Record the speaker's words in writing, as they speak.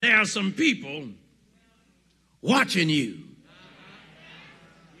are some people watching you.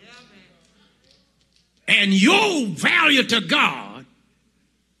 And your value to God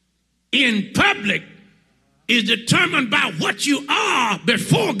in public is determined by what you are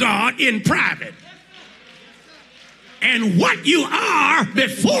before God in private. And what you are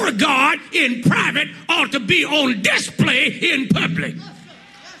before God in private ought to be on display in public.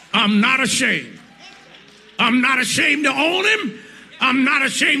 I'm not ashamed. I'm not ashamed to own him. I'm not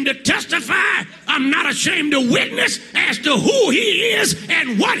ashamed to testify. I'm not ashamed to witness as to who he is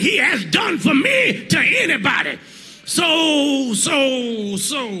and what he has done for me to anybody. So,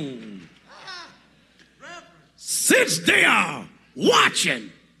 since they are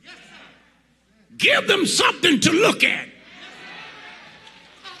watching, give them something to look at.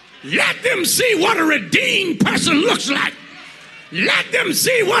 Let them see what a redeemed person looks like. Let them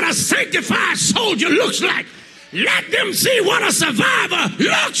see what a sanctified soldier looks like. Let them see what a survivor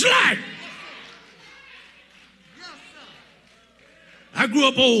looks like. I grew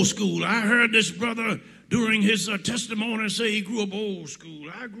up old school. I heard this brother during his testimony say he grew up old school.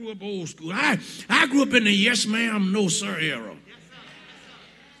 I grew up old school. I grew up in the yes ma'am, no sir era.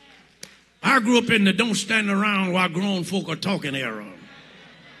 I grew up in the don't stand around while grown folk are talking era.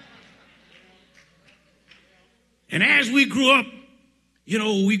 And as we grew up,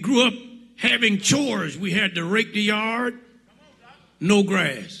 we grew up having chores. We had to rake the yard, no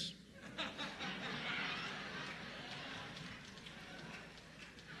grass.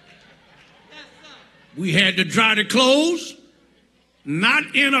 We had to dry the clothes,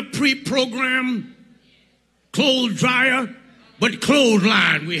 not in a pre-programmed clothes dryer, but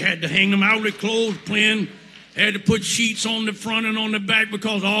clothesline. We had to hang them out with clothespin, had to put sheets on the front and on the back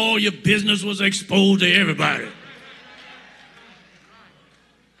because all your business was exposed to everybody.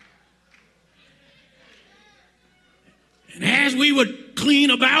 And as we would clean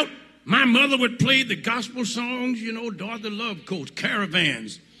about, my mother would play the gospel songs, Dorothy Love Coach,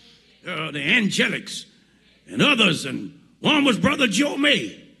 Caravans, the Angelics, and others. And one was Brother Joe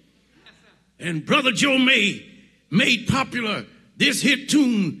May. And Brother Joe May made popular this hit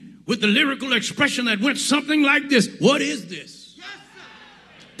tune with the lyrical expression that went something like this. What is this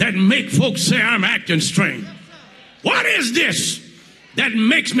that make folks say I'm acting strange? What is this that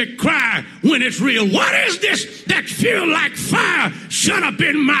makes me cry when it's real? What is this that feel like fire shut up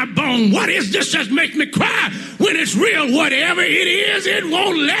in my bone? What is this that makes me cry when it's real? Whatever it is, it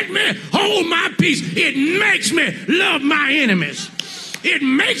won't let me hold my peace. It makes me love my enemies. It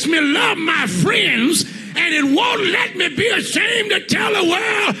makes me love my friends, and it won't let me be ashamed to tell the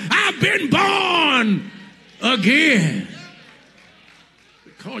world I've been born again.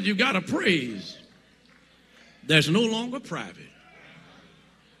 Because you got a praise that's no longer private.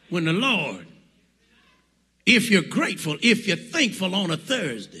 When the Lord, if you're grateful, if you're thankful on a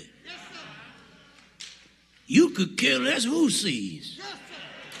Thursday, you could care less who sees.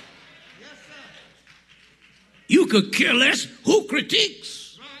 You could care less who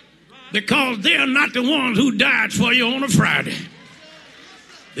critiques, because they're not the ones who died for you on a Friday.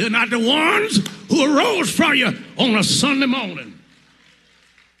 They're not the ones who arose for you on a Sunday morning.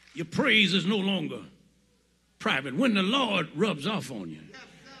 Your praise is no longer private. When the Lord rubs off on you,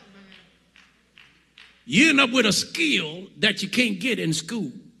 you end up with a skill that you can't get in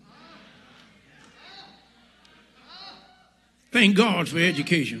school. Thank God for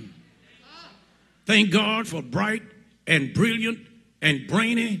education. Thank God for bright and brilliant and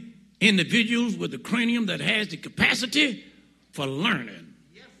brainy individuals with a cranium that has the capacity for learning.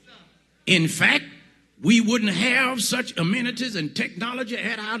 In fact, we wouldn't have such amenities and technology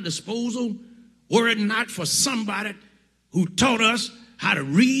at our disposal were it not for somebody who taught us how to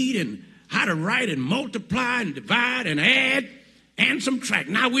read and how to write and multiply and divide and add and subtract.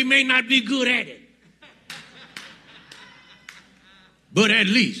 Now, we may not be good at it, but at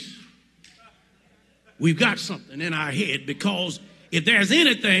least we've got something in our head, because if there's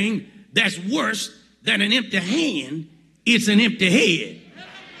anything that's worse than an empty hand, it's an empty head.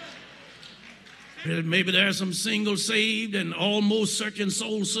 Maybe there are some single, saved, and almost searching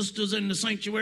soul sisters in the sanctuary.